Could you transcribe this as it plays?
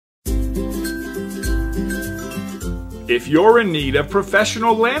If you're in need of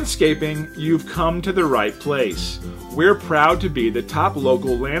professional landscaping, you've come to the right place. We're proud to be the top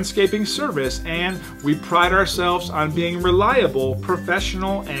local landscaping service, and we pride ourselves on being reliable,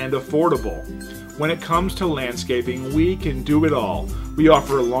 professional, and affordable. When it comes to landscaping, we can do it all. We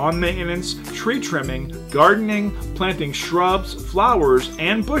offer lawn maintenance, tree trimming, gardening, planting shrubs, flowers,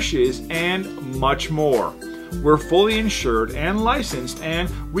 and bushes, and much more. We're fully insured and licensed, and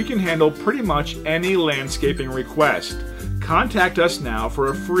we can handle pretty much any landscaping request. Contact us now for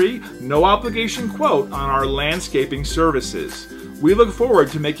a free, no-obligation quote on our landscaping services. We look forward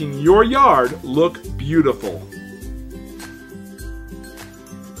to making your yard look beautiful.